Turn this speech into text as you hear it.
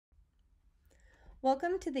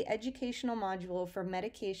Welcome to the educational module for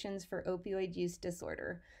medications for opioid use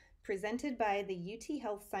disorder, presented by the UT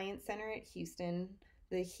Health Science Center at Houston,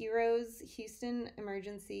 the HEROES Houston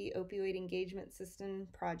Emergency Opioid Engagement System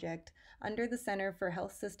project under the Center for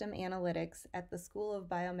Health System Analytics at the School of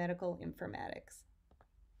Biomedical Informatics.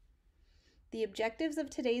 The objectives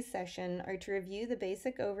of today's session are to review the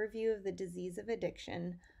basic overview of the disease of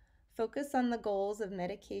addiction, focus on the goals of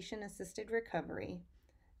medication-assisted recovery,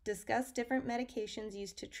 discuss different medications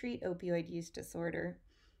used to treat opioid use disorder,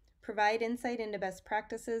 provide insight into best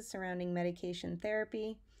practices surrounding medication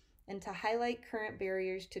therapy, and to highlight current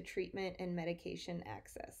barriers to treatment and medication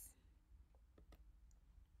access.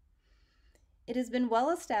 It has been well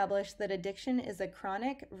established that addiction is a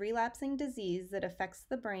chronic, relapsing disease that affects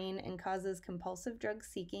the brain and causes compulsive drug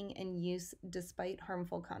seeking and use despite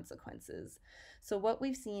harmful consequences. So what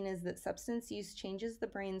we've seen is that substance use changes the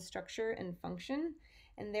brain's structure and function,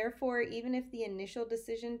 and therefore, even if the initial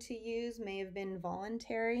decision to use may have been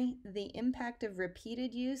voluntary, the impact of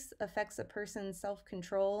repeated use affects a person's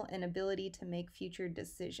self-control and ability to make future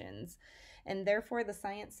decisions. And therefore, the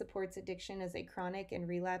science supports addiction as a chronic and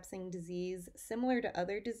relapsing disease similar to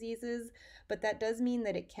other diseases, but that does mean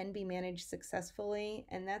that it can be managed successfully,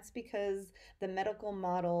 and that's because the medical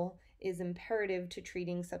model is imperative to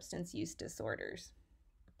treating substance use disorders.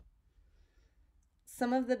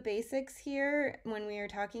 Some of the basics here when we are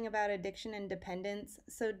talking about addiction and dependence.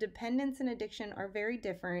 So dependence and addiction are very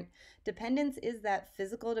different. Dependence is that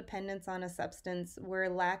physical dependence on a substance where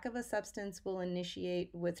lack of a substance will initiate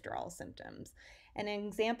withdrawal symptoms. And an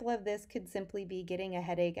example of this could simply be getting a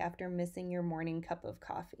headache after missing your morning cup of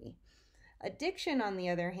coffee. Addiction, on the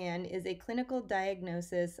other hand, is a clinical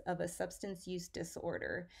diagnosis of a substance use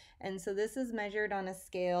disorder. And so this is measured on a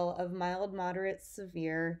scale of mild, moderate,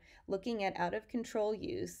 severe, looking at out of control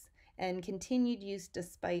use and continued use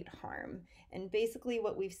despite harm. And basically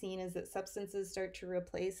what we've seen is that substances start to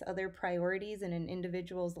replace other priorities in an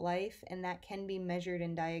individual's life, and that can be measured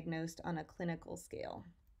and diagnosed on a clinical scale.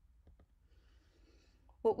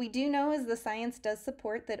 What we do know is the science does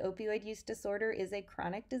support that opioid use disorder is a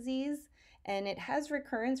chronic disease, and it has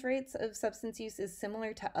recurrence rates of substance use is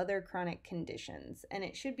similar to other chronic conditions, and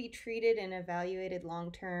it should be treated and evaluated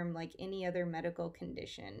long-term like any other medical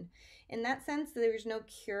condition. In that sense, there's no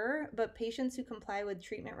cure, but patients who comply with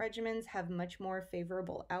treatment regimens have much more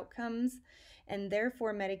favorable outcomes, and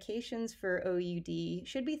therefore medications for OUD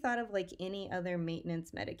should be thought of like any other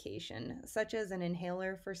maintenance medication, such as an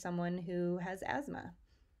inhaler for someone who has asthma.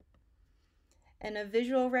 And a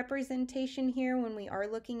visual representation here when we are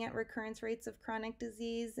looking at recurrence rates of chronic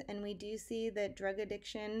disease, and we do see that drug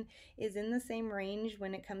addiction is in the same range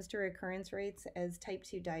when it comes to recurrence rates as type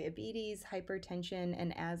 2 diabetes, hypertension,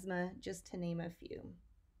 and asthma, just to name a few.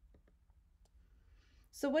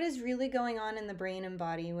 So what is really going on in the brain and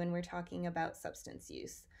body when we're talking about substance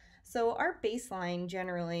use? So our baseline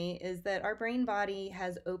generally is that our brain body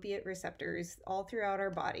has opiate receptors all throughout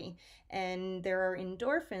our body, and there are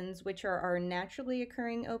endorphins, which are our naturally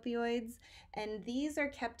occurring opioids, and these are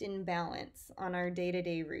kept in balance on our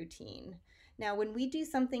day-to-day routine. Now, when we do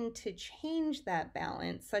something to change that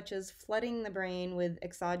balance, such as flooding the brain with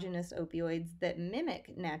exogenous opioids that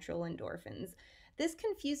mimic natural endorphins, this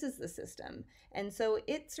confuses the system, and so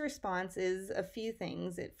its response is a few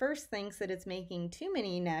things. It first thinks that it's making too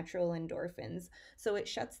many natural endorphins, so it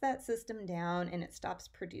shuts that system down and it stops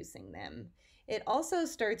producing them. It also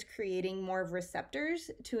starts creating more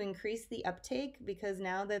receptors to increase the uptake, because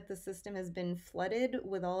now that the system has been flooded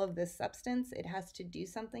with all of this substance, it has to do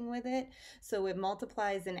something with it, so it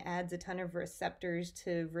multiplies and adds a ton of receptors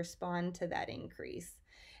to respond to that increase.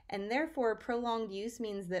 And therefore, prolonged use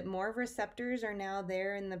means that more receptors are now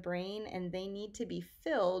there in the brain, and they need to be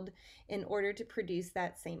filled in order to produce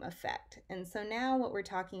that same effect. And so now what we're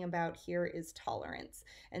talking about here is tolerance.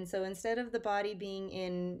 And so instead of the body being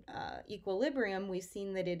in equilibrium, we've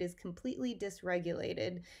seen that it is completely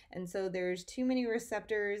dysregulated. And so there's too many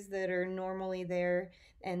receptors that are normally there,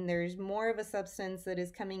 and there's more of a substance that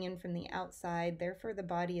is coming in from the outside. Therefore, the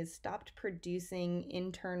body has stopped producing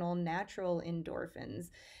internal natural endorphins.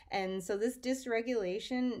 And so this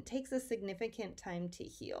dysregulation takes a significant time to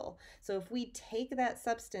heal. So if we take that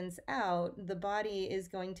substance out, the body is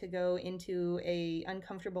going to go into an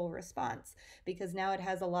uncomfortable response, because now it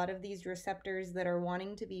has a lot of these receptors that are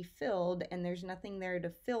wanting to be filled, and there's nothing there to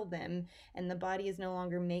fill them, and the body is no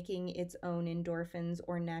longer making its own endorphins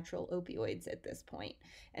or natural opioids at this point.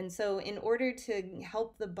 And so in order to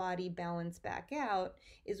help the body balance back out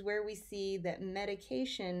is where we see that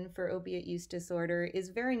medication for opiate use disorder is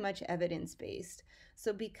very very much evidence-based.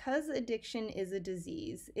 So because addiction is a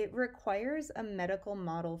disease, it requires a medical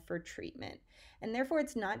model for treatment. And therefore,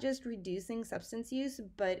 it's not just reducing substance use,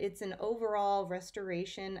 but it's an overall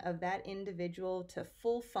restoration of that individual to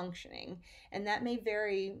full functioning. And that may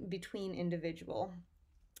vary between individual.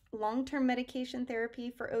 Long-term medication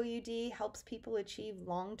therapy for OUD helps people achieve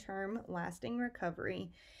long-term lasting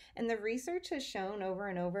recovery. And the research has shown over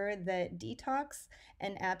and over that detox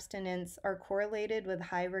and abstinence are correlated with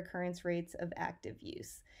high recurrence rates of active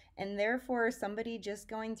use. And therefore, somebody just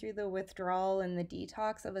going through the withdrawal and the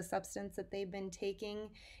detox of a substance that they've been taking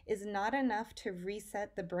is not enough to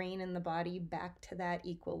reset the brain and the body back to that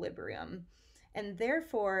equilibrium. And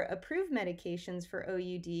therefore, approved medications for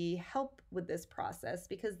OUD help with this process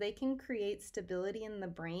because they can create stability in the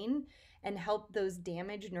brain and help those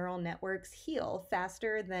damaged neural networks heal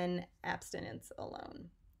faster than abstinence alone.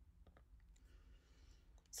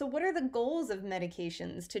 So, what are the goals of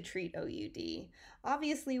medications to treat OUD?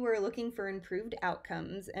 Obviously, we're looking for improved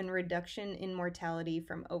outcomes and reduction in mortality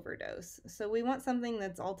from overdose. So, we want something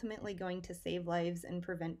that's ultimately going to save lives and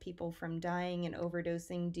prevent people from dying and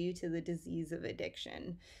overdosing due to the disease of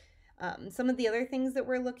addiction. Some of the other things that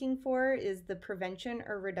we're looking for is the prevention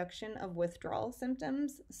or reduction of withdrawal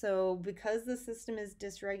symptoms. So because the system is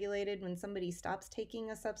dysregulated when somebody stops taking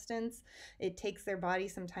a substance, it takes their body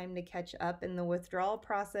some time to catch up, and the withdrawal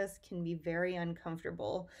process can be very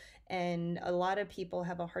uncomfortable. And a lot of people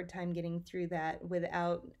have a hard time getting through that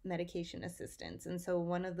without medication assistance. And so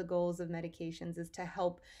one of the goals of medications is to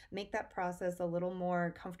help make that process a little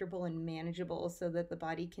more comfortable and manageable so that the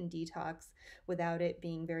body can detox without it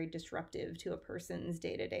being very disruptive to a person's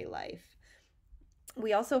day-to-day life.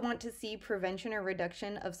 We also want to see prevention or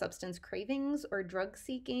reduction of substance cravings or drug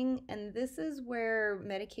seeking, and this is where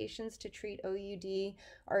medications to treat OUD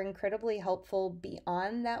are incredibly helpful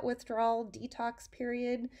beyond that withdrawal detox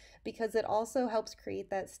period, because it also helps create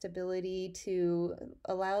that stability to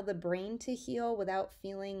allow the brain to heal without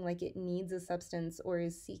feeling like it needs a substance or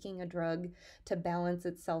is seeking a drug to balance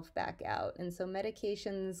itself back out. And so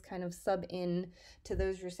medications kind of sub in to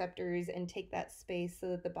those receptors and take that space so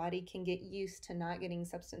that the body can get used to not getting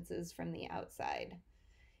substances from the outside.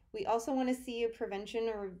 We also want to see a prevention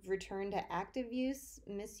or return to active use,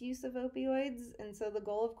 misuse of opioids. And so the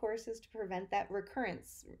goal, of course, is to prevent that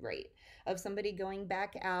recurrence rate of somebody going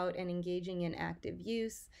back out and engaging in active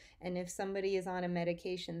use. And if somebody is on a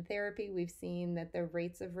medication therapy, we've seen that the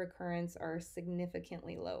rates of recurrence are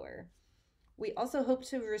significantly lower. We also hope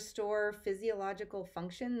to restore physiological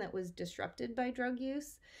function that was disrupted by drug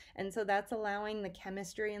use. And so that's allowing the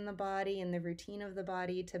chemistry in the body and the routine of the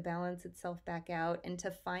body to balance itself back out and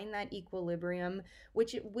to find that equilibrium,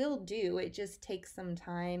 which it will do. It just takes some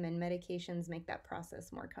time, and medications make that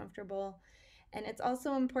process more comfortable. And it's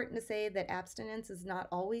also important to say that abstinence is not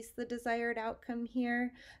always the desired outcome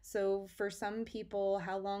here. So for some people,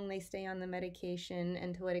 how long they stay on the medication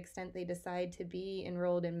and to what extent they decide to be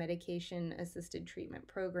enrolled in medication-assisted treatment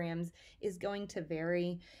programs is going to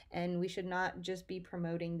vary. And we should not just be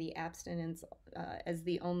promoting the abstinence as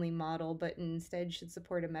the only model, but instead should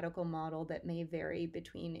support a medical model that may vary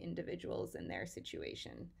between individuals and their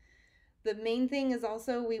situation. The main thing is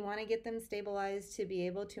also we want to get them stabilized to be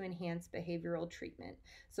able to enhance behavioral treatment.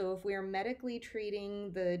 So if we are medically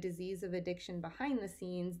treating the disease of addiction behind the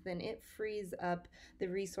scenes, then it frees up the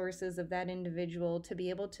resources of that individual to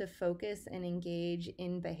be able to focus and engage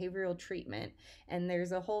in behavioral treatment. And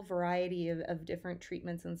there's a whole variety of different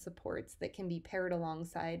treatments and supports that can be paired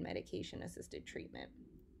alongside medication-assisted treatment.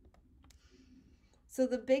 So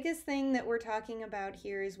the biggest thing that we're talking about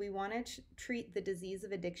here is we want to treat the disease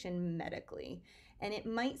of addiction medically. And it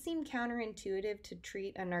might seem counterintuitive to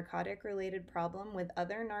treat a narcotic-related problem with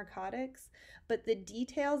other narcotics, but the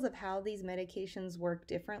details of how these medications work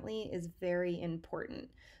differently is very important.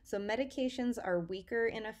 So medications are weaker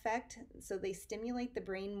in effect, so they stimulate the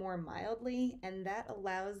brain more mildly, and that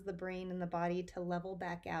allows the brain and the body to level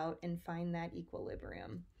back out and find that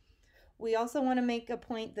equilibrium. We also want to make a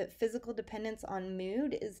point that physical dependence on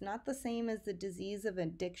mood is not the same as the disease of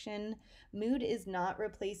addiction. Mood is not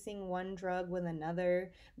replacing one drug with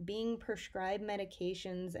another. Being prescribed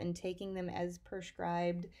medications and taking them as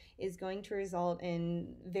prescribed is going to result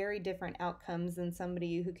in very different outcomes than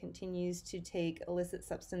somebody who continues to take illicit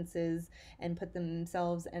substances and put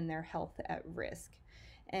themselves and their health at risk.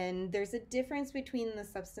 And there's a difference between the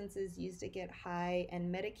substances used to get high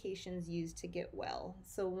and medications used to get well.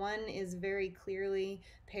 So one is very clearly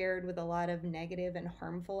paired with a lot of negative and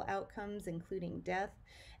harmful outcomes, including death.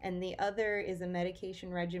 And the other is a medication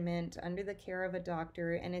regimen under the care of a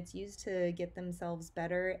doctor, and it's used to get themselves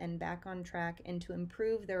better and back on track and to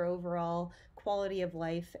improve their overall quality of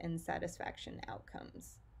life and satisfaction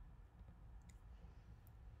outcomes.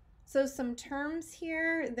 So some terms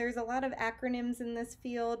here, there's a lot of acronyms in this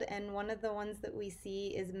field, and one of the ones that we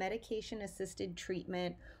see is medication assisted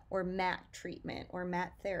treatment, or MAT treatment, or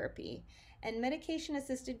MAT therapy. And medication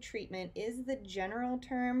assisted treatment is the general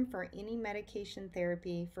term for any medication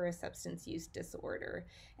therapy for a substance use disorder.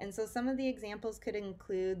 And so some of the examples could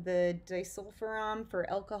include the disulfiram for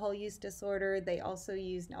alcohol use disorder. They also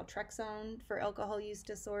use naltrexone for alcohol use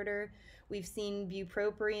disorder. We've seen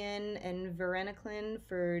bupropion and varenicline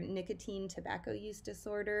for nicotine tobacco use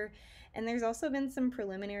disorder. And there's also been some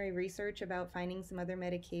preliminary research about finding some other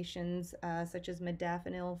medications, such as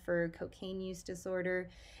modafinil for cocaine use disorder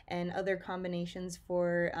and other combinations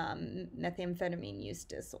for methamphetamine use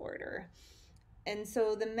disorder. And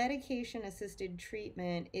so the medication assisted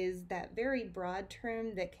treatment is that very broad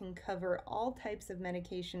term that can cover all types of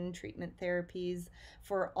medication treatment therapies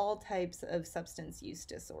for all types of substance use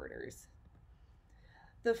disorders.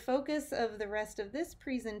 The focus of the rest of this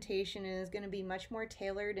presentation is going to be much more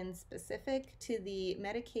tailored and specific to the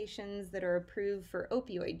medications that are approved for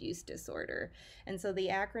opioid use disorder. And so the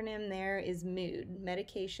acronym there is MOOD,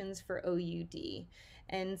 Medications for OUD.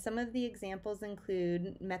 And some of the examples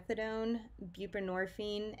include methadone,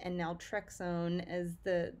 buprenorphine, and naltrexone as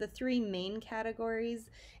the three main categories.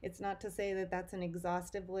 It's not to say that that's an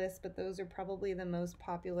exhaustive list, but those are probably the most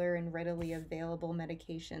popular and readily available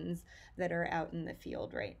medications that are out in the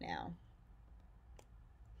field right now.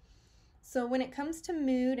 So when it comes to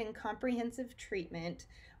mood and comprehensive treatment,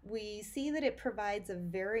 we see that it provides a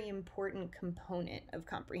very important component of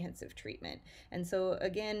comprehensive treatment. And so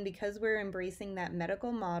again, because we're embracing that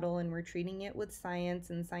medical model and we're treating it with science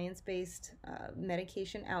and science-based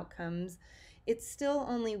medication outcomes, it's still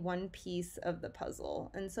only one piece of the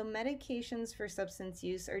puzzle. And so medications for substance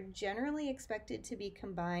use are generally expected to be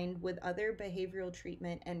combined with other behavioral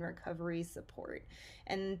treatment and recovery support.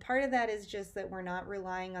 And part of that is just that we're not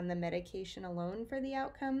relying on the medication alone for the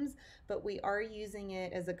outcomes, but we are using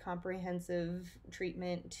it as a comprehensive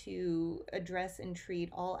treatment to address and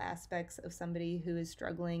treat all aspects of somebody who is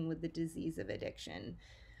struggling with the disease of addiction.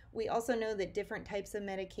 We also know that different types of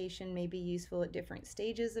medication may be useful at different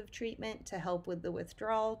stages of treatment to help with the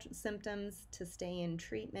withdrawal symptoms, to stay in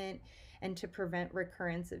treatment, and to prevent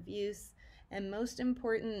recurrence of use. And most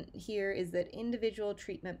important here is that individual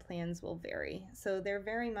treatment plans will vary. So there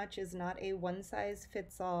very much is not a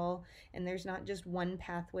one-size-fits-all, and there's not just one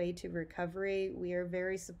pathway to recovery. We are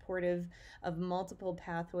very supportive of multiple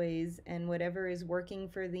pathways, and whatever is working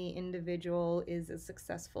for the individual is a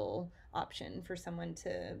successful option for someone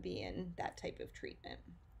to be in that type of treatment.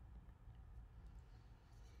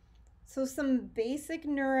 So some basic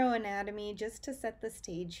neuroanatomy just to set the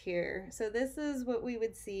stage here. So this is what we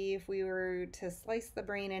would see if we were to slice the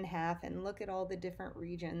brain in half and look at all the different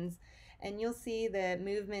regions. And you'll see that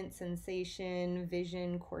movement, sensation,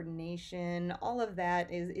 vision, coordination, all of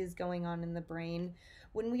that is going on in the brain.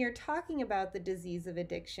 When we are talking about the disease of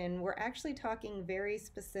addiction, we're actually talking very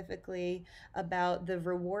specifically about the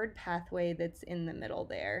reward pathway that's in the middle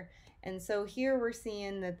there. And so here we're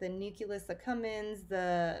seeing that the nucleus accumbens,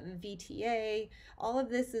 the VTA, all of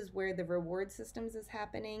this is where the reward systems is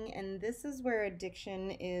happening, and this is where addiction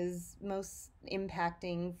is most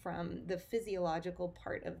impacting from the physiological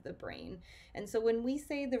part of the brain. And so when we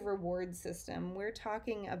say the reward system, we're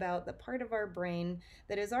talking about the part of our brain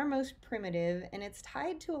that is our most primitive, and it's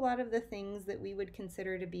tied to a lot of the things that we would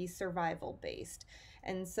consider to be survival based.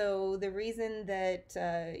 And so the reason that,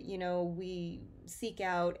 we seek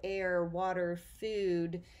out air, water,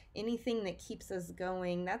 food, anything that keeps us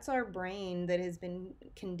going, that's our brain that has been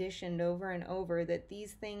conditioned over and over that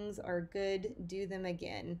these things are good, do them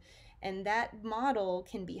again. And that model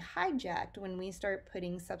can be hijacked when we start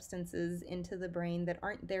putting substances into the brain that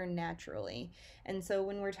aren't there naturally. And so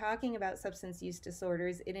when we're talking about substance use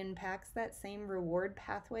disorders, it impacts that same reward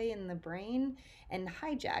pathway in the brain and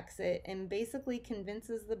hijacks it and basically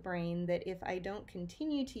convinces the brain that if I don't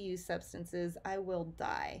continue to use substances, I will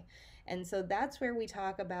die. And so that's where we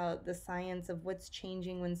talk about the science of what's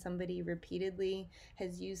changing when somebody repeatedly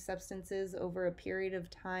has used substances over a period of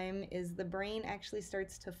time is the brain actually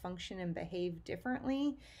starts to function and behave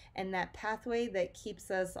differently. And that pathway that keeps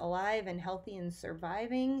us alive and healthy and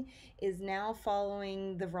surviving is now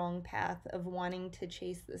following the wrong path of wanting to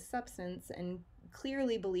chase the substance and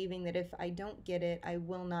clearly believing that if I don't get it, I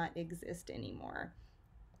will not exist anymore.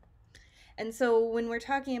 And so when we're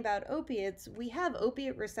talking about opiates, we have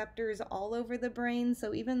opiate receptors all over the brain.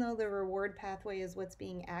 So even though the reward pathway is what's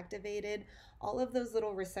being activated, all of those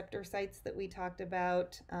little receptor sites that we talked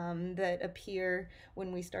about that appear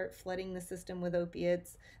when we start flooding the system with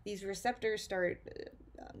opiates, these receptors start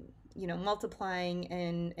multiplying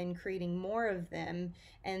and creating more of them,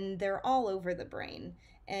 and they're all over the brain.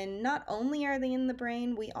 And not only are they in the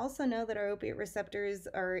brain, we also know that our opiate receptors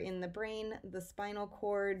are in the brain, the spinal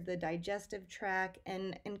cord, the digestive tract,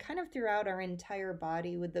 and kind of throughout our entire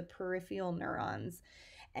body with the peripheral neurons.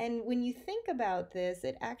 And when you think about this,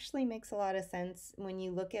 it actually makes a lot of sense when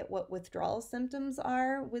you look at what withdrawal symptoms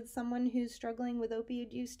are with someone who's struggling with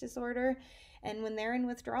opioid use disorder. And when they're in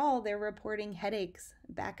withdrawal, they're reporting headaches,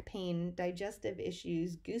 back pain, digestive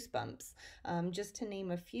issues, goosebumps, just to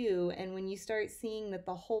name a few. And when you start seeing that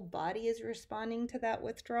the whole body is responding to that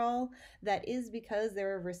withdrawal, that is because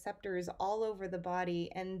there are receptors all over the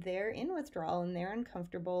body and they're in withdrawal and they're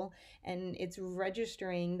uncomfortable, and it's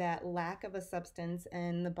registering that lack of a substance,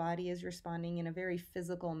 and the body is responding in a very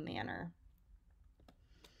physical manner.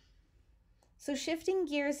 So shifting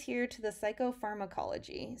gears here to the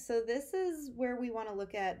psychopharmacology. So this is where we want to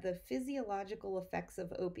look at the physiological effects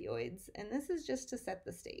of opioids, and this is just to set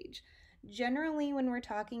the stage. Generally, when we're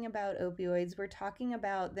talking about opioids, we're talking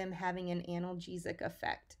about them having an analgesic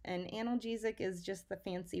effect. And analgesic is just the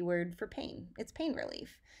fancy word for pain. It's pain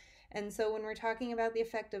relief. And so when we're talking about the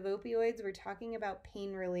effect of opioids, we're talking about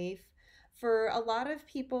pain relief. For a lot of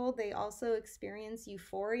people, they also experience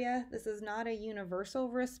euphoria. This is not a universal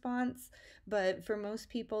response, but for most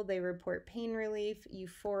people, they report pain relief,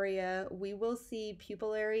 euphoria. We will see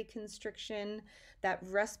pupillary constriction, that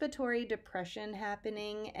respiratory depression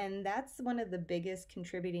happening, and that's one of the biggest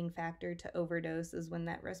contributing factor to overdose is when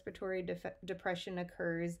that respiratory depression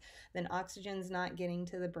occurs, then oxygen's not getting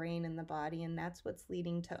to the brain and the body, and that's what's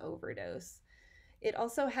leading to overdose. It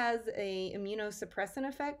also has a immunosuppressant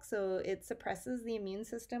effect, so it suppresses the immune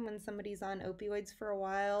system when somebody's on opioids for a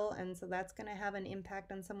while, and so that's going to have an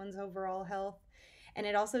impact on someone's overall health. And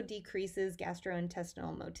it also decreases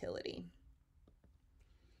gastrointestinal motility.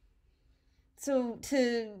 So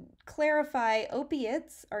to clarify,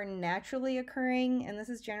 opiates are naturally occurring, and this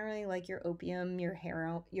is generally like your opium, your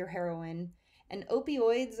heroin, and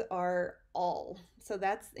opioids are all. So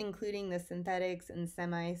that's including the synthetics and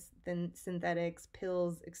semi-synthetics,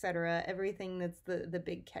 pills, etc., everything that's the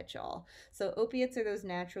big catch-all. So opiates are those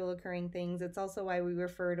natural occurring things. It's also why we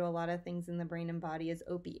refer to a lot of things in the brain and body as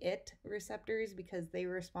opiate receptors, because they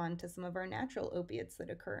respond to some of our natural opiates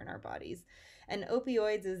that occur in our bodies. And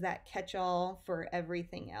opioids is that catch-all for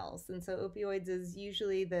everything else. And so opioids is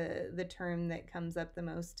usually the term that comes up the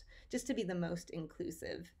most, just to be the most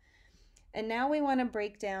inclusive. And now we want to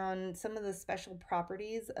break down some of the special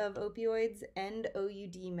properties of opioids and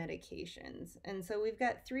OUD medications. And so we've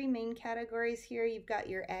got three main categories here. You've got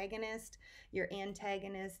your agonist, your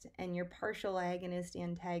antagonist, and your partial agonist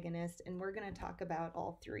antagonist. And we're going to talk about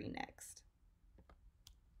all three next.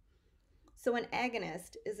 So an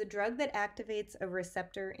agonist is a drug that activates a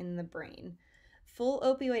receptor in the brain. Full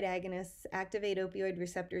opioid agonists activate opioid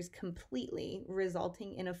receptors completely,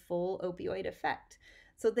 resulting in a full opioid effect.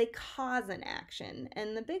 So they cause an action,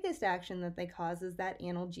 and the biggest action that they cause is that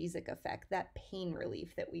analgesic effect, that pain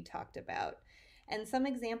relief that we talked about. And some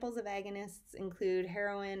examples of agonists include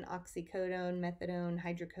heroin, oxycodone, methadone,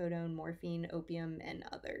 hydrocodone, morphine, opium, and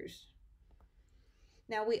others.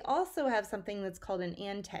 Now, we also have something that's called an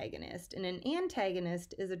antagonist, and an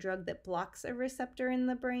antagonist is a drug that blocks a receptor in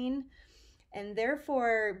the brain. And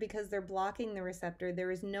therefore, because they're blocking the receptor,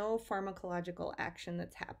 there is no pharmacological action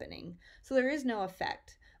that's happening. So there is no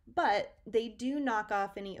effect. But they do knock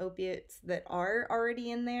off any opiates that are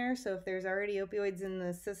already in there. So if there's already opioids in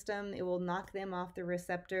the system, it will knock them off the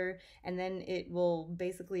receptor, and then it will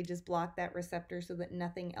basically just block that receptor so that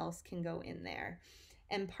nothing else can go in there.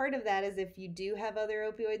 And part of that is if you do have other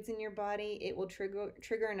opioids in your body, it will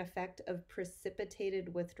trigger an effect of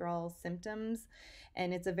precipitated withdrawal symptoms.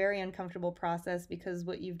 And it's a very uncomfortable process because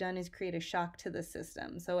what you've done is create a shock to the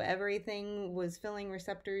system. So everything was filling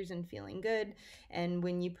receptors and feeling good. And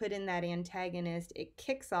when you put in that antagonist, it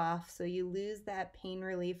kicks off. So you lose that pain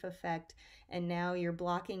relief effect. And now you're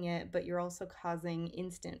blocking it, but you're also causing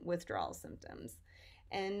instant withdrawal symptoms.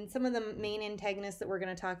 And some of the main antagonists that we're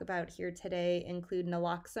going to talk about here today include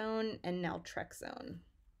naloxone and naltrexone.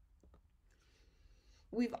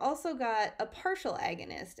 We've also got a partial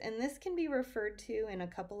agonist, and this can be referred to in a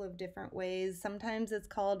couple of different ways. Sometimes it's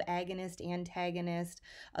called agonist antagonist,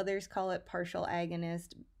 others call it partial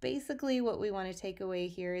agonist. Basically, what we want to take away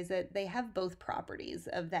here is that they have both properties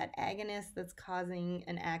of that agonist that's causing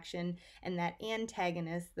an action and that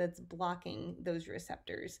antagonist that's blocking those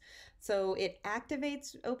receptors. So it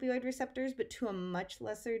activates opioid receptors, but to a much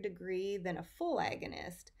lesser degree than a full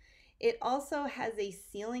agonist. It also has a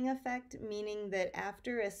ceiling effect, meaning that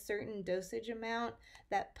after a certain dosage amount,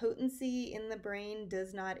 that potency in the brain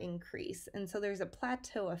does not increase. And so there's a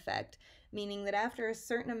plateau effect, meaning that after a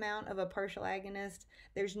certain amount of a partial agonist,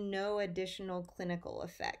 there's no additional clinical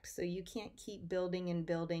effect. So you can't keep building and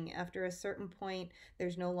building. After a certain point,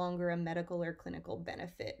 there's no longer a medical or clinical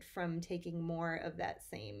benefit from taking more of that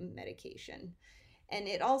same medication. And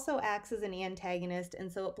it also acts as an antagonist, and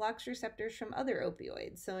so it blocks receptors from other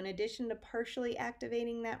opioids. So, in addition to partially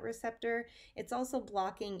activating that receptor, it's also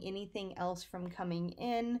blocking anything else from coming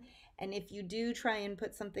in. And if you do try and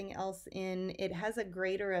put something else in, it has a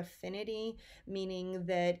greater affinity, meaning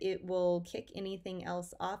that it will kick anything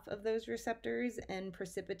else off of those receptors and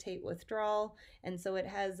precipitate withdrawal. And so it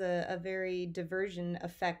has a very diversion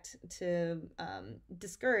effect to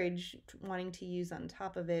discourage wanting to use on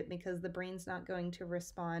top of it, because the brain's not going to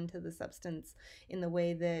respond to the substance in the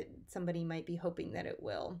way that somebody might be hoping that it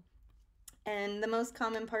will. And the most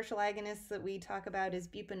common partial agonists that we talk about is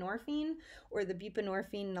buprenorphine or the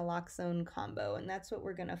buprenorphine naloxone combo, and that's what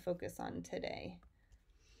we're going to focus on today.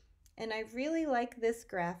 And I really like this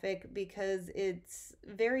graphic because it's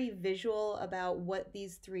very visual about what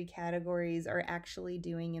these three categories are actually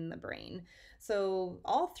doing in the brain. So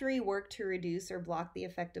all three work to reduce or block the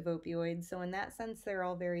effect of opioids. So in that sense, they're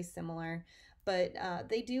all very similar, but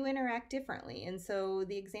they do interact differently. And so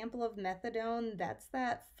the example of methadone, that's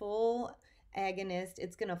that full agonist.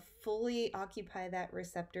 It's going to fully occupy that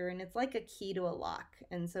receptor, and it's like a key to a lock.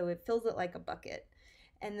 And so it fills it like a bucket.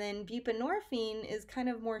 And then buprenorphine is kind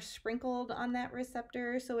of more sprinkled on that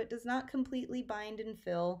receptor, so it does not completely bind and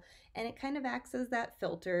fill, and it kind of acts as that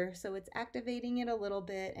filter. So it's activating it a little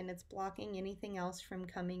bit, and it's blocking anything else from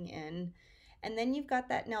coming in. And then you've got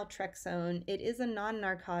that naltrexone. It is a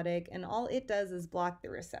non-narcotic, and all it does is block the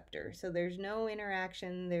receptor. So there's no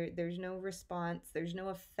interaction, there's no response, there's no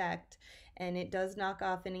effect, and it does knock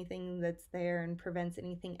off anything that's there and prevents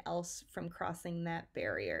anything else from crossing that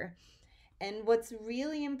barrier. And what's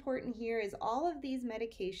really important here is all of these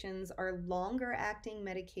medications are longer acting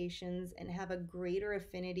medications and have a greater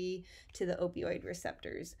affinity to the opioid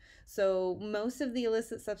receptors. So most of the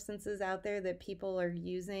illicit substances out there that people are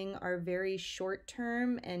using are very short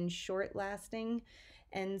term and short lasting.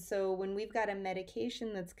 And so when we've got a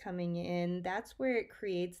medication that's coming in, that's where it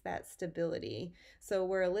creates that stability. So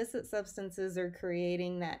where illicit substances are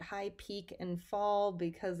creating that high peak and fall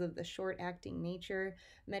because of the short acting nature,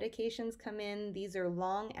 medications come in, these are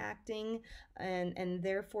long acting, and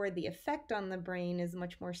therefore the effect on the brain is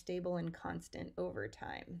much more stable and constant over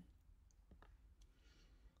time.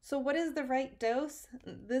 So, what is the right dose?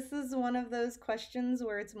 This is one of those questions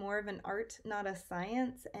where it's more of an art, not a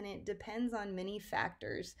science, and it depends on many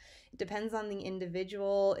factors. It depends on the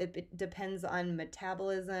individual, it depends on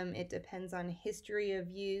metabolism, it depends on history of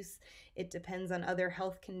use, it depends on other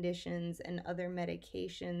health conditions and other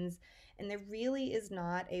medications. And there really is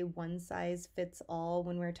not a one size fits all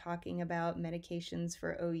when we're talking about medications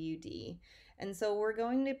for OUD. And so we're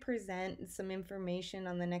going to present some information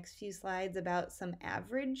on the next few slides about some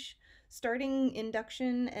average starting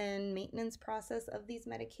induction and maintenance process of these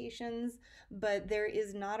medications, but there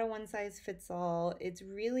is not a one size fits all. It's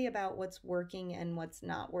really about what's working and what's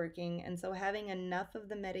not working. And so having enough of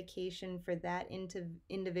the medication for that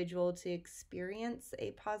individual to experience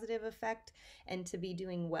a positive effect and to be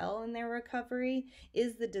doing well in their recovery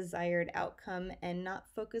is the desired outcome, and not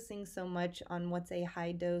focusing so much on what's a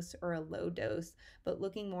high dose or a low dose, but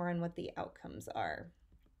looking more on what the outcomes are.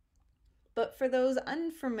 But for those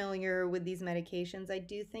unfamiliar with these medications, I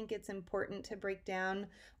do think it's important to break down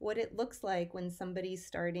what it looks like when somebody's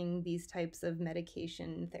starting these types of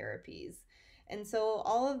medication therapies. And so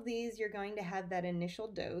all of these, you're going to have that initial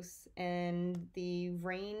dose, and the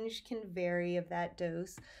range can vary of that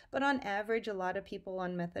dose. But on average, a lot of people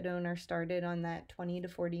on methadone are started on that 20 to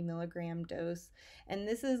 40 milligram dose. And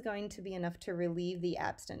this is going to be enough to relieve the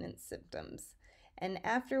abstinence symptoms. And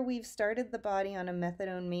after we've started the body on a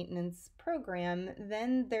methadone maintenance program,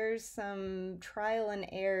 then there's some trial and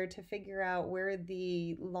error to figure out where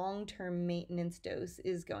the long term maintenance dose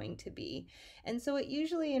is going to be. And so it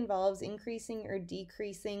usually involves increasing or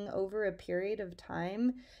decreasing over a period of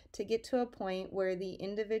time to get to a point where the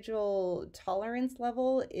individual tolerance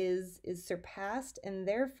level is surpassed, and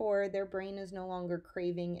therefore their brain is no longer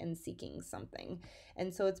craving and seeking something.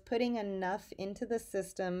 And so it's putting enough into the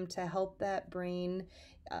system to help that brain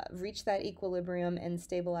reach that equilibrium and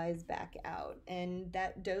stabilize back out. And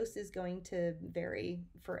that dose is going to vary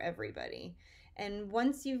for everybody. And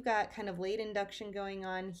once you've got kind of late induction going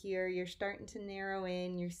on here, you're starting to narrow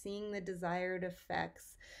in, you're seeing the desired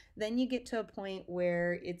effects, then you get to a point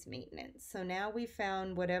where it's maintenance. So now we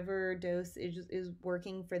found whatever dose is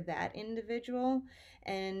working for that individual,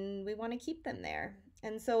 and we want to keep them there.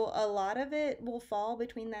 And so a lot of it will fall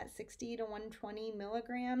between that 60 to 120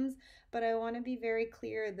 milligrams, but I want to be very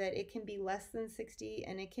clear that it can be less than 60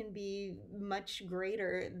 and it can be much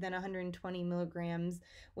greater than 120 milligrams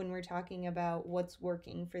when we're talking about what's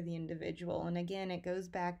working for the individual. And again, it goes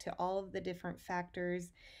back to all of the different factors,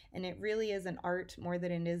 and it really is an art more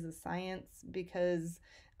than it is a science, because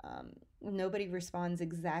nobody responds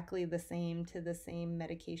exactly the same to the same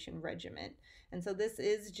medication regimen. And so this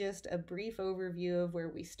is just a brief overview of where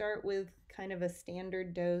we start with kind of a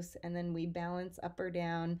standard dose, and then we balance up or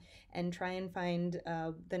down and try and find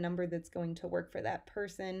the number that's going to work for that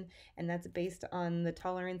person. And that's based on the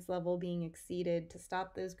tolerance level being exceeded to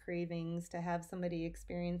stop those cravings, to have somebody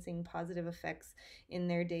experiencing positive effects in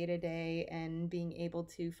their day-to-day and being able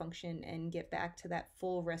to function and get back to that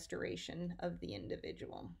full restoration of the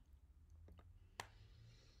individual.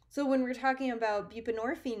 So when we're talking about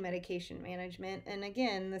buprenorphine medication management, and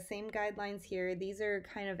again, the same guidelines here, these are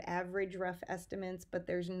kind of average rough estimates, but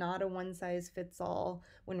there's not a one size fits all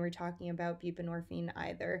when we're talking about buprenorphine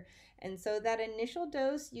either. And so that initial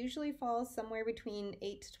dose usually falls somewhere between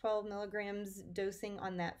 8 to 12 milligrams dosing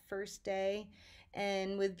on that first day.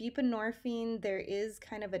 And with buprenorphine, there is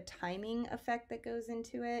kind of a timing effect that goes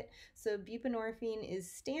into it. So buprenorphine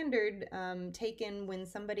is standard taken when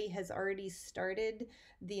somebody has already started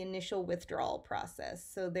the initial withdrawal process.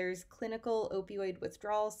 So there's clinical opioid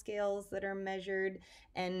withdrawal scales that are measured,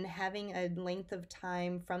 and having a length of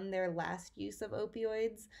time from their last use of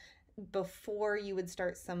opioids before you would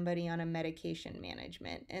start somebody on a medication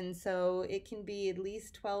management. And so it can be at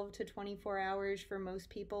least 12 to 24 hours for most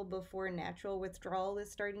people before natural withdrawal is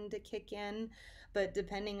starting to kick in. But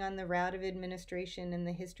depending on the route of administration and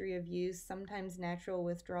the history of use, sometimes natural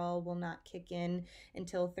withdrawal will not kick in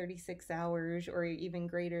until 36 hours or even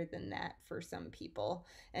greater than that for some people.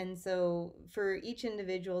 And so for each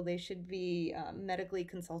individual, they should be medically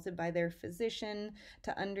consulted by their physician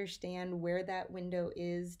to understand where that window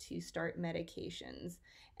is to start medications.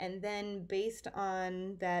 And then based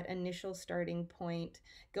on that initial starting point,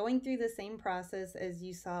 going through the same process as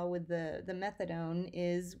you saw with the methadone,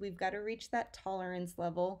 is we've got to reach that tolerance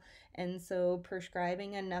level. And so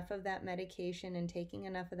prescribing enough of that medication and taking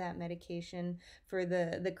enough of that medication for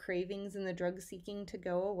the cravings and the drug seeking to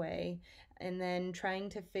go away, and then trying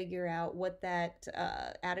to figure out what that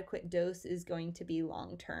adequate dose is going to be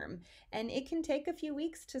long term. And it can take a few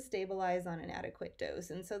weeks to stabilize on an adequate dose.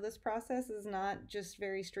 And so this process is not just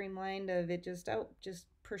very streamlined of it just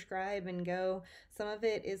prescribe and go. Some of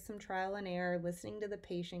it is some trial and error, listening to the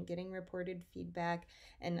patient, getting reported feedback,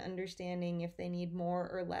 and understanding if they need more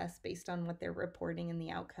or less based on what they're reporting and the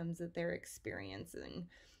outcomes that they're experiencing.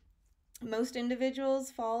 Most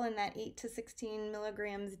individuals fall in that 8 to 16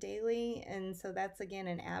 milligrams daily, and so that's again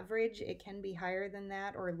an average. It can be higher than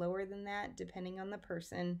that or lower than that depending on the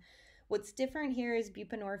person. What's different here is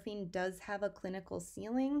buprenorphine does have a clinical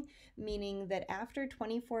ceiling, meaning that after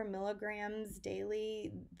 24 milligrams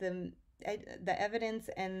daily, the evidence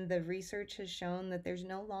and the research has shown that there's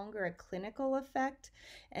no longer a clinical effect.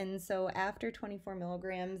 And so after 24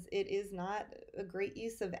 milligrams, it is not a great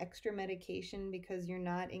use of extra medication, because you're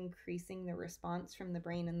not increasing the response from the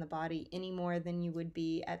brain and the body any more than you would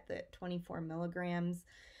be at the 24 milligrams.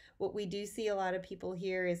 What we do see a lot of people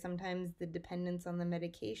here is sometimes the dependence on the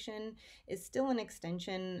medication is still an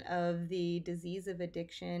extension of the disease of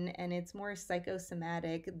addiction, and it's more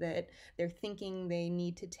psychosomatic, that they're thinking they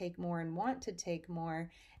need to take more and want to take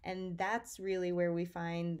more. And that's really where we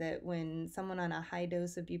find that when someone on a high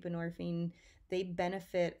dose of buprenorphine, they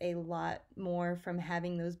benefit a lot more from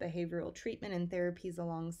having those behavioral treatment and therapies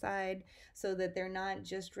alongside, so that they're not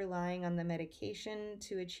just relying on the medication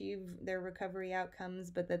to achieve their recovery outcomes,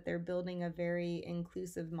 but that they're building a very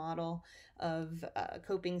inclusive model of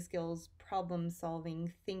coping skills, problem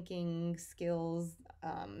solving, thinking skills,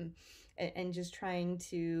 and just trying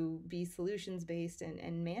to be solutions based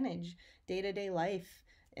and manage day-to-day life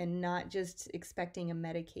and not just expecting a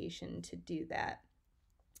medication to do that.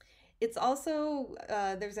 It's also,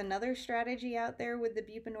 there's another strategy out there with the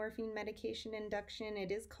buprenorphine medication induction.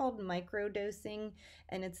 It is called microdosing,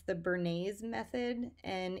 and it's the Bernays method.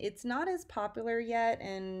 And it's not as popular yet,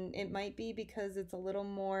 and it might be because it's a little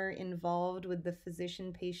more involved with the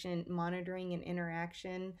physician patient monitoring and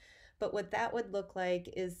interaction. But what that would look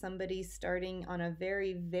like is somebody starting on a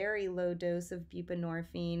very, very low dose of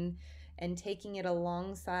buprenorphine and taking it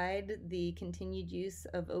alongside the continued use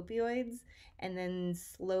of opioids, and then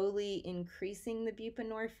slowly increasing the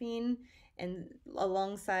buprenorphine and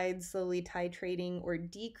alongside slowly titrating or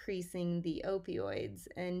decreasing the opioids,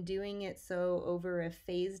 and doing it so over a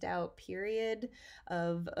phased out period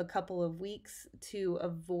of a couple of weeks to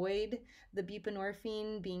avoid the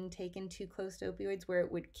buprenorphine being taken too close to opioids where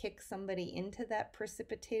it would kick somebody into that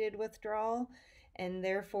precipitated withdrawal. And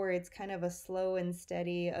therefore, it's kind of a slow and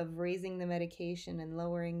steady of raising the medication and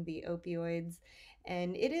lowering the opioids.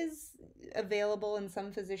 And it is available, and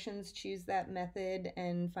some physicians choose that method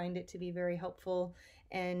and find it to be very helpful.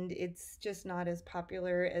 And it's just not as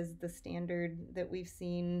popular as the standard that we've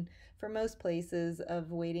seen for most places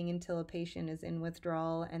of waiting until a patient is in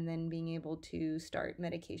withdrawal and then being able to start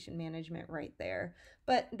medication management right there.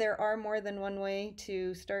 But there are more than one way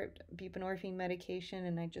to start buprenorphine medication,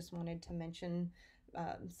 and I just wanted to mention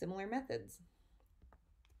similar methods.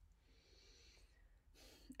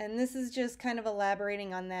 And this is just kind of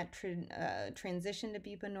elaborating on that transition to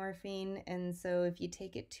buprenorphine. And so if you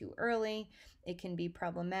take it too early, it can be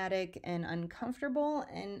problematic and uncomfortable,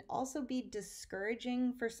 and also be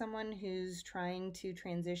discouraging for someone who's trying to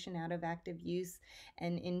transition out of active use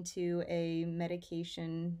and into a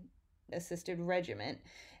medication assisted regimen.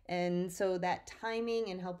 And so that timing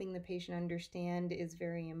and helping the patient understand is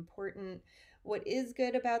very important. What is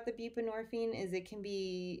good about the buprenorphine is it can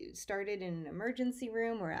be started in an emergency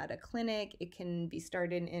room or at a clinic. It can be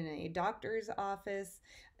started in a doctor's office,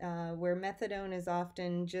 where methadone is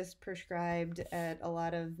often just prescribed at a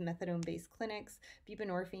lot of methadone-based clinics.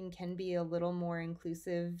 Buprenorphine can be a little more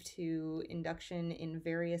inclusive to induction in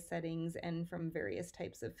various settings and from various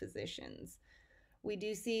types of physicians. We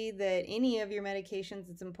do see that any of your medications,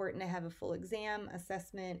 it's important to have a full exam,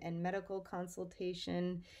 assessment, and medical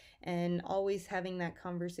consultation, and always having that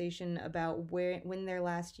conversation about when their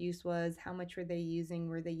last use was, how much were they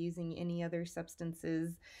using any other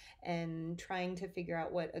substances, and trying to figure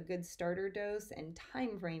out what a good starter dose and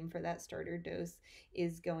time frame for that starter dose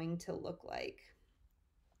is going to look like.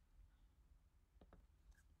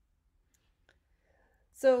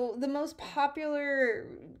 So the most popular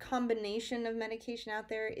combination of medication out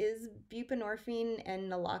there is buprenorphine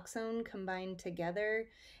and naloxone combined together,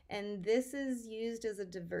 and this is used as a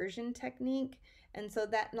diversion technique. And so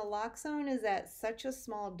that naloxone is at such a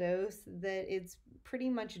small dose that it's pretty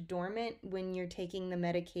much dormant when you're taking the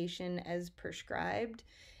medication as prescribed.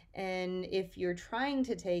 And if you're trying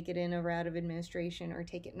to take it in a route of administration or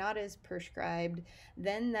take it not as prescribed,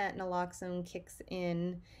 then that naloxone kicks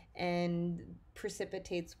in and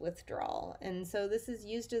precipitates withdrawal. And so this is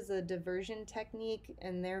used as a diversion technique,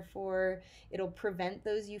 and therefore it'll prevent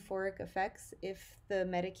those euphoric effects if the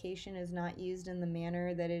medication is not used in the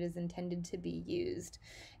manner that it is intended to be used.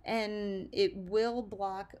 And it will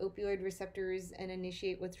block opioid receptors and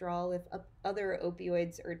initiate withdrawal if other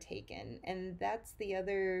opioids are taken. And that's the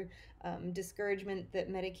other discouragement that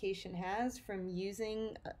medication has from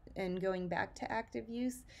using and going back to active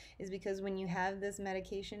use, is because when you have this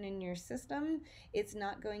medication in your system, it's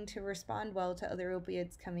not going to respond well to other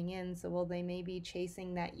opiates coming in. So while they may be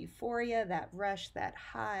chasing that euphoria, that rush, that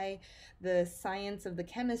high, the science of the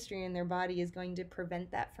chemistry in their body is going to prevent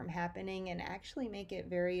that from happening and actually make it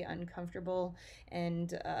very uncomfortable.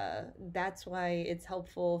 And that's why it's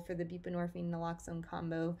helpful for the buprenorphine naloxone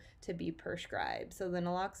combo to be prescribed. So the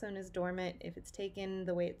naloxone is dormant if it's taken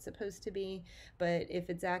the way it's supposed to be, but if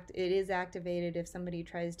it is activated if somebody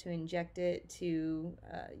tries to inject it to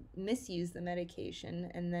misuse the medication,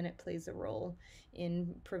 and then it plays a role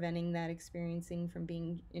in preventing that experiencing from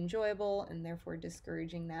being enjoyable and therefore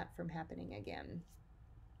discouraging that from happening again.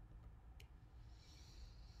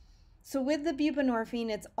 So with the buprenorphine,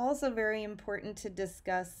 it's also very important to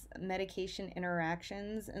discuss medication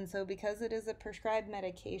interactions. And so because it is a prescribed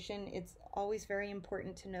medication, it's always very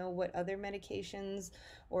important to know what other medications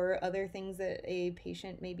or other things that a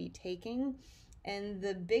patient may be taking. And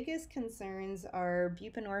the biggest concerns are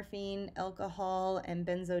buprenorphine, alcohol, and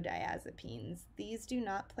benzodiazepines. These do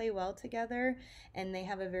not play well together, and they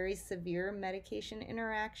have a very severe medication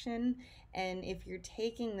interaction. And if you're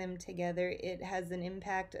taking them together, it has an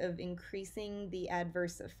impact of increasing the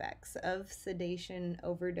adverse effects of sedation,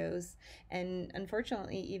 overdose, and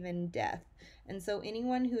unfortunately, even death. And so,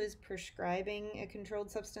 anyone who is prescribing a controlled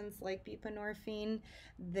substance like buprenorphine,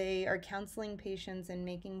 they are counseling patients and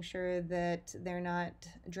making sure that they're not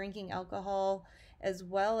drinking alcohol, as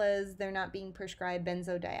well as they're not being prescribed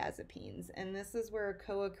benzodiazepines. And this is where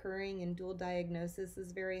co occurring and dual diagnosis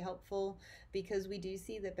is very helpful, because we do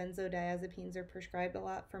see that benzodiazepines are prescribed a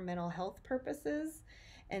lot for mental health purposes.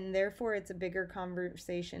 And therefore, it's a bigger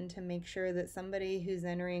conversation to make sure that somebody who's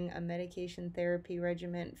entering a medication therapy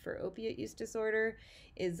regimen for opiate use disorder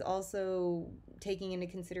is also taking into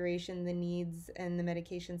consideration the needs and the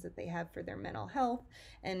medications that they have for their mental health,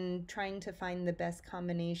 and trying to find the best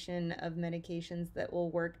combination of medications that will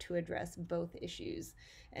work to address both issues.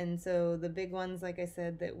 And so the big ones, like I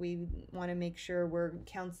said, that we want to make sure we're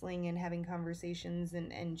counseling and having conversations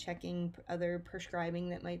and checking other prescribing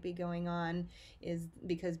that might be going on, is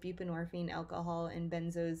because buprenorphine, alcohol, and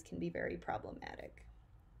benzos can be very problematic.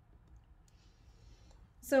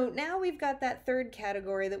 So now we've got that third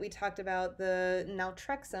category that we talked about, the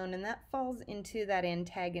naltrexone, and that falls into that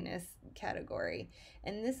antagonist category.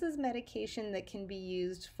 And this is medication that can be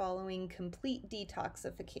used following complete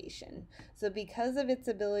detoxification. So because of its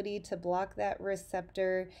ability to block that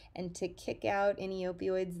receptor and to kick out any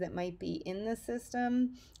opioids that might be in the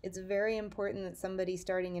system, it's very important that somebody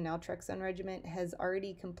starting a naltrexone regimen has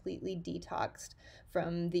already completely detoxed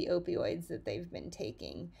from the opioids that they've been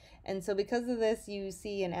taking. And so because of this, you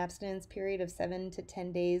see an abstinence period of 7 to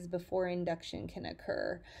 10 days before induction can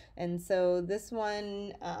occur. And so this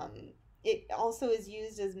one, it also is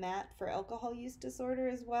used as MAT for alcohol use disorder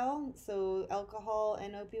as well. So alcohol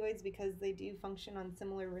and opioids, because they do function on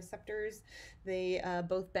similar receptors, they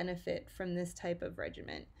both benefit from this type of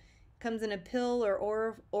regimen. Comes in a pill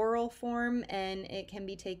or oral form, and it can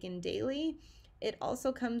be taken daily. It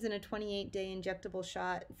also comes in a 28-day injectable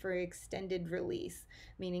shot for extended release,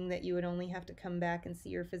 meaning that you would only have to come back and see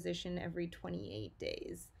your physician every 28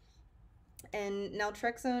 days. And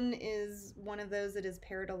naltrexone is one of those that is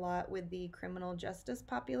paired a lot with the criminal justice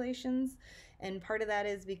populations. And part of that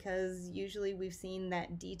is because usually we've seen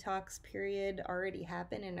that detox period already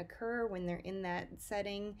happen and occur when they're in that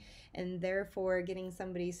setting. And therefore, getting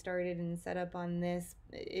somebody started and set up on this,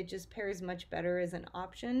 it just pairs much better as an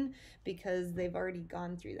option because they've already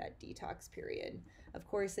gone through that detox period. Of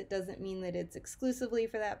course, it doesn't mean that it's exclusively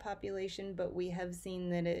for that population, but we have seen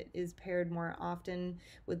that it is paired more often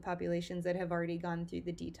with populations that have already gone through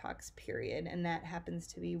the detox period, and that happens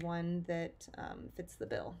to be one that fits the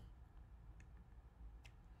bill.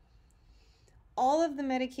 All of the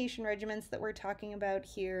medication regimens that we're talking about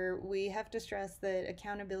here, we have to stress that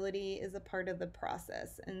accountability is a part of the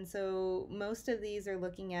process. And so most of these are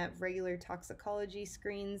looking at regular toxicology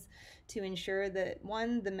screens to ensure that,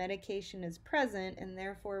 one, the medication is present, and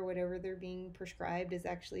therefore whatever they're being prescribed is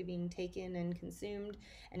actually being taken and consumed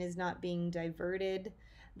and is not being diverted.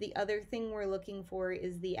 The other thing we're looking for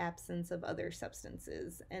is the absence of other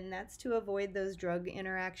substances, and that's to avoid those drug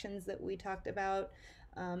interactions that we talked about.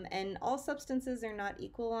 And all substances are not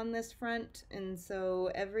equal on this front, and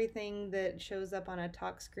so everything that shows up on a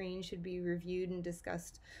tox screen should be reviewed and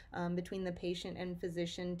discussed between the patient and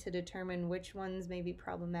physician to determine which ones may be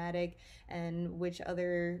problematic and which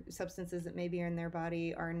other substances that may be in their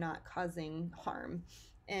body are not causing harm.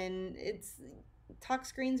 And tox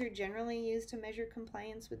screens are generally used to measure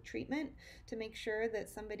compliance with treatment, to make sure that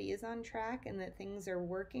somebody is on track and that things are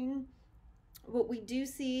working. What we do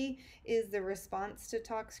see is the response to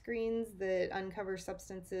tox screens that uncover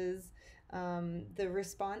substances. The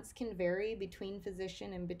response can vary between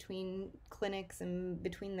physician and between clinics and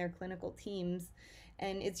between their clinical teams.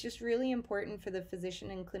 And it's just really important for the physician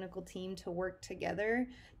and clinical team to work together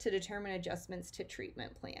to determine adjustments to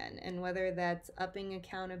treatment plan. And whether that's upping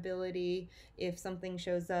accountability if something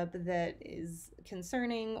shows up that is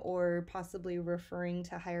concerning, or possibly referring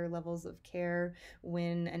to higher levels of care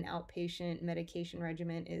when an outpatient medication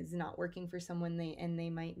regimen is not working for someone, they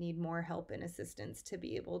might need more help and assistance to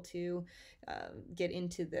be able to get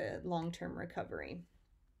into the long-term recovery.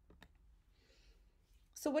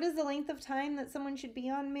 So what is the length of time that someone should be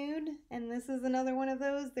on mood? And this is another one of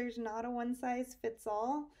those. There's not a one size fits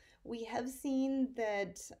all. We have seen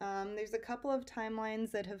that there's a couple of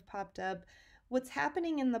timelines that have popped up. What's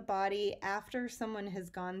happening in the body after someone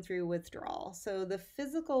has gone through withdrawal. So the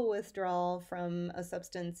physical withdrawal from a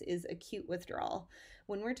substance is acute withdrawal.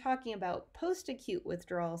 When we're talking about post-acute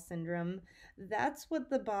withdrawal syndrome, that's what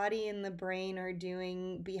the body and the brain are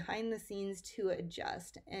doing behind the scenes to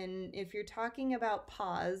adjust. And if you're talking about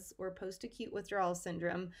pause or post-acute withdrawal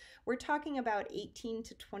syndrome, we're talking about 18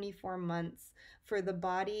 to 24 months for the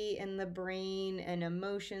body and the brain and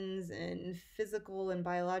emotions and physical and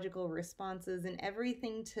biological responses and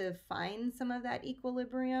everything to find some of that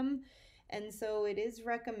equilibrium. And so it is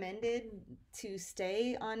recommended to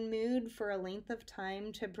stay on mood for a length of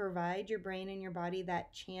time to provide your brain and your body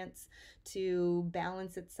that chance to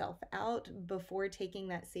balance itself out before taking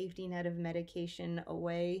that safety net of medication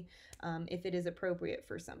away, if it is appropriate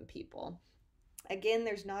for some people. Again,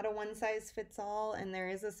 there's not a one size fits all, and there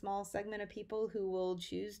is a small segment of people who will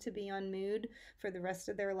choose to be on mood for the rest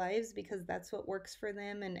of their lives because that's what works for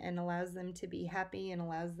them and allows them to be happy and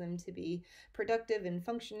allows them to be productive and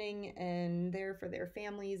functioning and there for their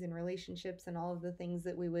families and relationships and all of the things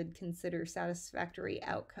that we would consider satisfactory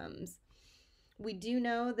outcomes. We do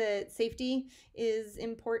know that safety is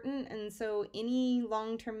important, and so any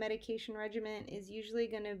long-term medication regimen is usually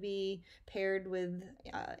going to be paired with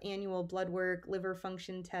annual blood work, liver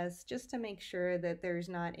function tests, just to make sure that there's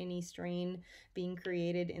not any strain being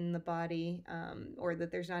created in the body, or that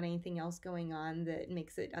there's not anything else going on that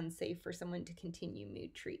makes it unsafe for someone to continue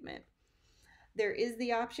mood treatment. There is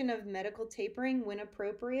the option of medical tapering when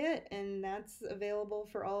appropriate, and that's available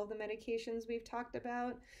for all of the medications we've talked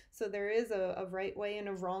about. So there is a right way and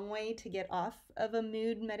a wrong way to get off of a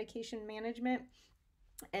mood medication management.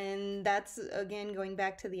 And that's, again, going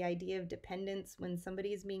back to the idea of dependence. When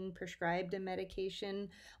somebody is being prescribed a medication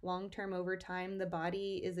long term over time, the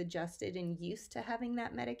body is adjusted and used to having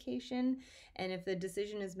that medication. And if the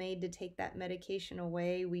decision is made to take that medication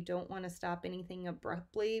away, we don't want to stop anything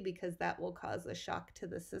abruptly because that will cause a shock to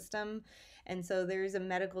the system. And so there's a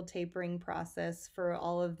medical tapering process for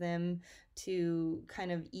all of them to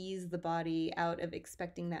kind of ease the body out of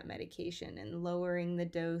expecting that medication and lowering the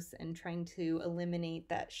dose and trying to eliminate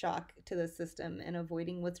that shock to the system and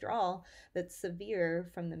avoiding withdrawal that's severe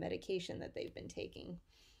from the medication that they've been taking.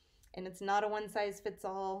 And it's not a one size fits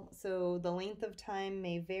all, so the length of time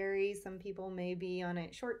may vary. Some people may be on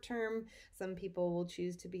it short term, some people will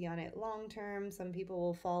choose to be on it long term, some people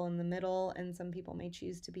will fall in the middle, and some people may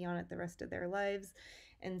choose to be on it the rest of their lives.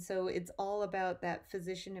 And so it's all about that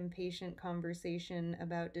physician and patient conversation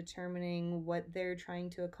about determining what they're trying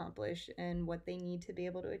to accomplish and what they need to be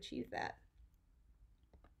able to achieve that.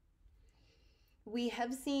 We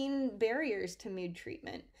have seen barriers to mood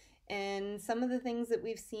treatment. And some of the things that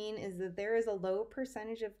we've seen is that there is a low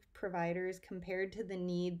percentage of providers compared to the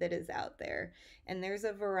need that is out there. And there's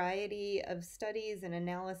a variety of studies and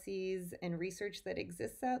analyses and research that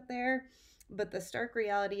exists out there. But the stark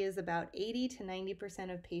reality is about 80 to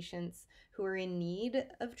 90% of patients who are in need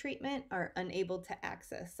of treatment are unable to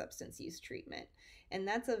access substance use treatment. And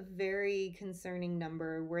that's a very concerning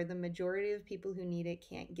number where the majority of people who need it,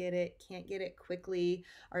 can't get it quickly,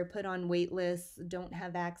 are put on wait lists, don't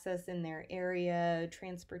have access in their area,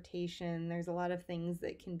 transportation. There's a lot of things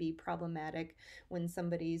that can be problematic when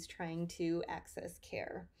somebody's trying to access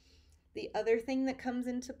care. The other thing that comes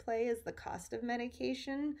into play is the cost of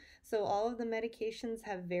medication. So all of the medications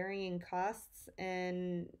have varying costs,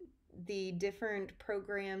 and the different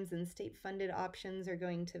programs and state funded options are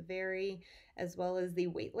going to vary, as well as the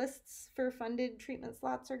wait lists for funded treatment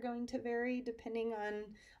slots are going to vary depending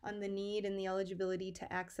on the need and the eligibility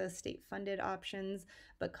to access state funded options.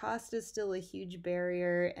 But cost is still a huge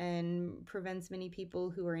barrier and prevents many people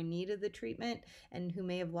who are in need of the treatment and who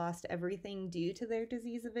may have lost everything due to their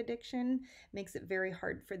disease of addiction. Makes it very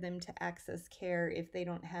hard for them to access care if they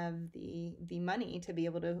don't have the money to be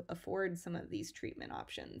able to afford some of these treatment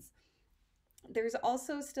options. There's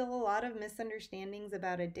also still a lot of misunderstandings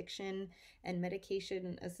about addiction and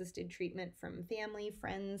medication-assisted treatment from family,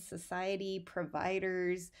 friends, society,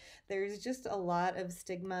 providers. There's just a lot of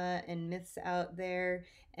stigma and myths out there,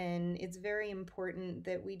 and it's very important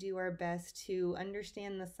that we do our best to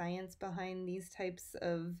understand the science behind these types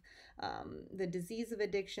of the disease of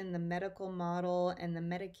addiction, the medical model, and the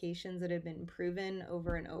medications that have been proven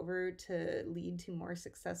over and over to lead to more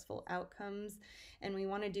successful outcomes. And we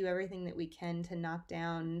want to do everything that we can to knock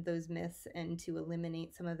down those myths and to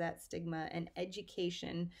eliminate some of that stigma. And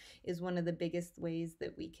education is one of the biggest ways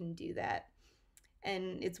that we can do that.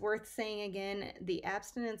 And it's worth saying again, the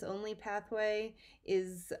abstinence only pathway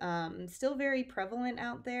is still very prevalent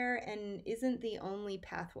out there and isn't the only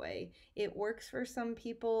pathway. It works for some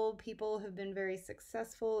people. People have been very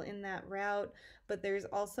successful in that route, but there's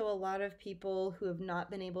also a lot of people who have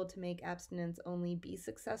not been able to make abstinence only be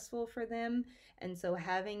successful for them. And so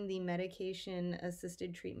having the medication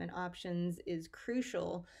assisted treatment options is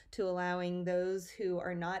crucial to allowing those who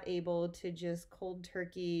are not able to just cold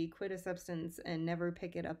turkey quit a substance and never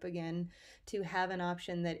pick it up again to have an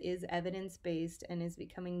option that is evidence based and is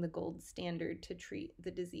becoming the gold standard to treat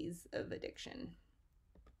the disease of addiction.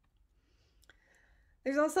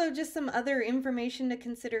 There's also just some other information to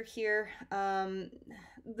consider here.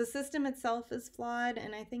 The system itself is flawed,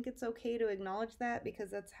 and I think it's okay to acknowledge that because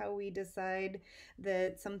that's how we decide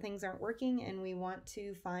that some things aren't working and we want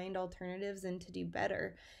to find alternatives and to do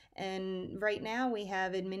better. And right now we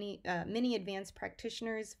have many advanced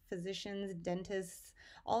practitioners, physicians, dentists,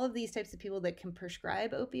 all of these types of people that can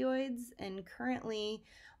prescribe opioids, and currently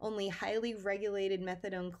only highly regulated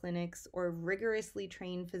methadone clinics or rigorously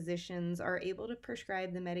trained physicians are able to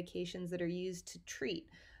prescribe the medications that are used to treat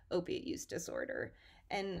opiate use disorder.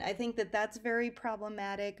 And I think that that's very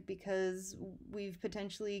problematic because we've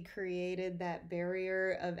potentially created that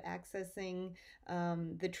barrier of accessing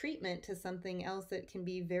the treatment to something else that can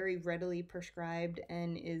be very readily prescribed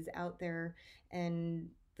and is out there. And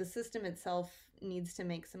the system itself needs to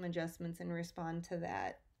make some adjustments and respond to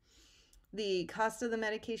that. The cost of the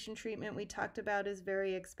medication treatment we talked about is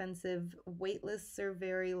very expensive. Wait lists are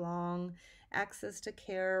very long. Access to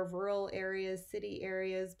care, rural areas, city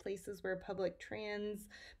areas, places where public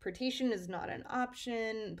transportation is not an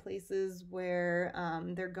option, places where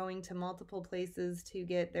they're going to multiple places to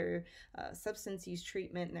get their substance use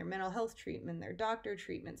treatment, their mental health treatment, their doctor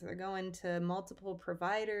treatment. So they're going to multiple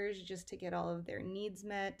providers just to get all of their needs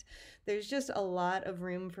met. There's just a lot of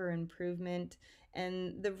room for improvement.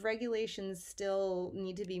 And the regulations still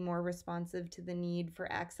need to be more responsive to the need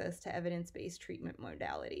for access to evidence-based treatment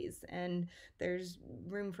modalities. And there's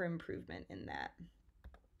room for improvement in that.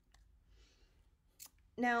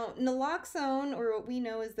 Now, naloxone, or what we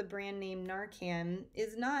know as the brand name Narcan,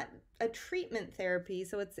 is not a treatment therapy,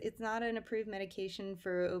 so it's not an approved medication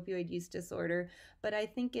for opioid use disorder, but I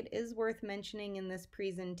think it is worth mentioning in this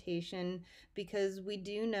presentation because we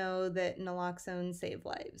do know that naloxone saves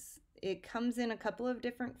lives. It comes in a couple of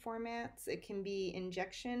different formats. It can be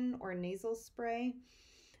injection or nasal spray.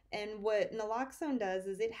 And what naloxone does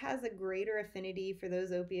is it has a greater affinity for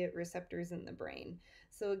those opiate receptors in the brain.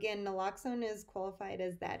 So again, naloxone is qualified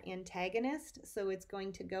as that antagonist. So it's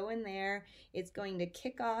going to go in there, it's going to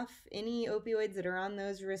kick off any opioids that are on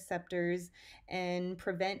those receptors and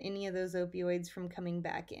prevent any of those opioids from coming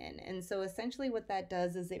back in. And so essentially what that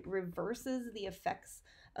does is it reverses the effects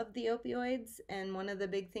of the opioids. And one of the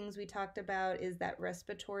big things we talked about is that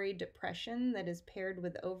respiratory depression that is paired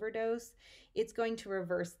with overdose. It's going to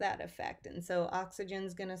reverse that effect. And so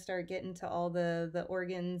oxygen's going to start getting to all the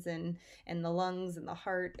organs and the lungs and the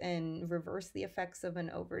heart and reverse the effects of an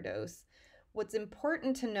overdose. What's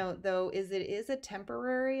important to note, though, is it is a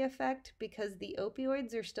temporary effect because the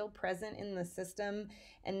opioids are still present in the system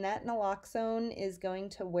and that naloxone is going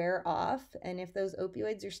to wear off. And if those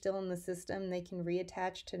opioids are still in the system, they can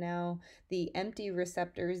reattach to now the empty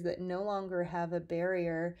receptors that no longer have a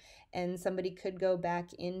barrier. And somebody could go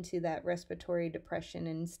back into that respiratory depression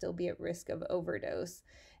and still be at risk of overdose.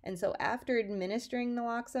 And so after administering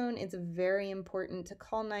naloxone, it's very important to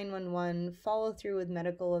call 911, follow through with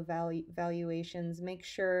medical evaluations, make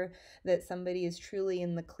sure that somebody is truly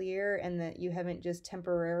in the clear and that you haven't just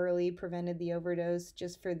temporarily prevented the overdose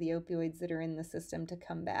just for the opioids that are in the system to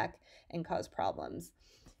come back and cause problems.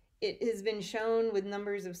 It has been shown with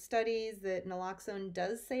numbers of studies that naloxone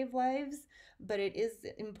does save lives, but it is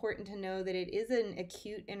important to know that it is an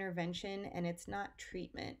acute intervention and it's not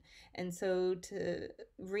treatment. And so to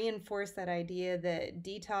reinforce that idea that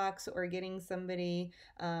detox or getting somebody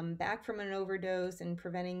back from an overdose and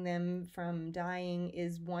preventing them from dying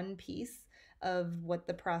is one piece of what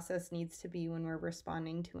the process needs to be when we're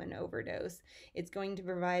responding to an overdose. It's going to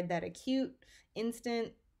provide that acute,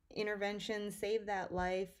 instant intervention, save that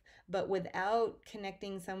life, but without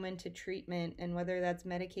connecting someone to treatment, and whether that's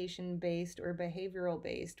medication based or behavioral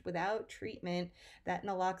based, without treatment, that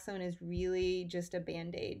naloxone is really just a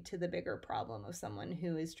band-aid to the bigger problem of someone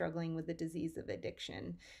who is struggling with the disease of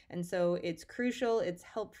addiction. And so it's crucial, it's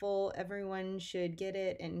helpful, everyone should get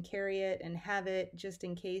it and carry it and have it just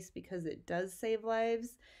in case because it does save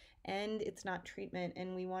lives. And it's not treatment,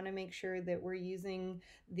 and we want to make sure that we're using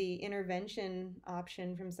the intervention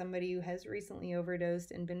option from somebody who has recently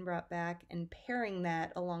overdosed and been brought back and pairing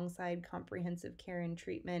that alongside comprehensive care and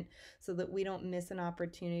treatment so that we don't miss an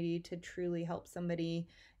opportunity to truly help somebody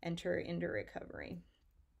enter into recovery.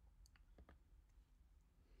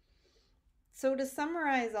 So to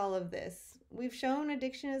summarize all of this, We've shown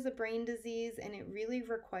addiction is a brain disease and it really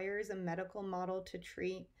requires a medical model to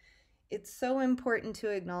treat. It's so important to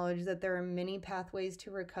acknowledge that there are many pathways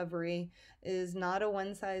to recovery. It is not a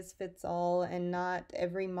one size fits all, and not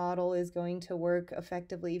every model is going to work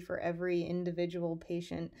effectively for every individual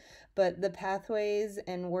patient. But the pathways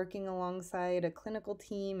and working alongside a clinical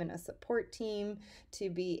team and a support team to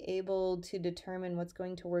be able to determine what's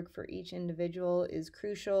going to work for each individual is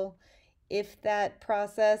crucial. If that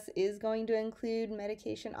process is going to include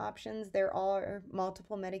medication options, there are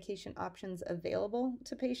multiple medication options available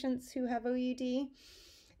to patients who have OUD.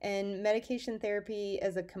 And medication therapy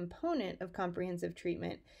as a component of comprehensive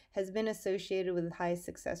treatment has been associated with high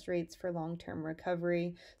success rates for long-term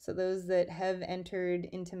recovery. So those that have entered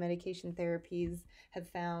into medication therapies have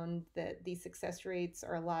found that the success rates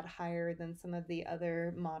are a lot higher than some of the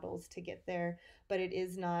other models to get there, but it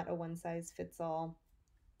is not a one-size-fits-all.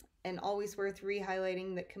 And always worth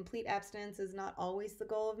re-highlighting that complete abstinence is not always the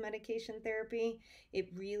goal of medication therapy.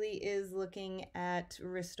 It really is looking at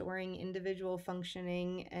restoring individual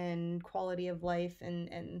functioning and quality of life,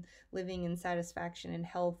 and living in satisfaction and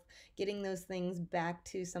health, getting those things back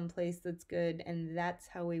to some place that's good, and that's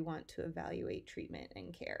how we want to evaluate treatment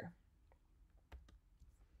and care.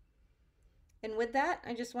 And with that,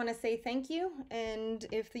 I just want to say thank you. And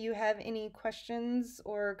if you have any questions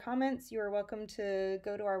or comments, you are welcome to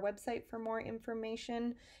go to our website for more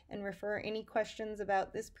information and refer any questions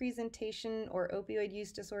about this presentation or opioid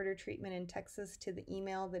use disorder treatment in Texas to the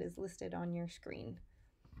email that is listed on your screen.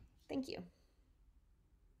 Thank you.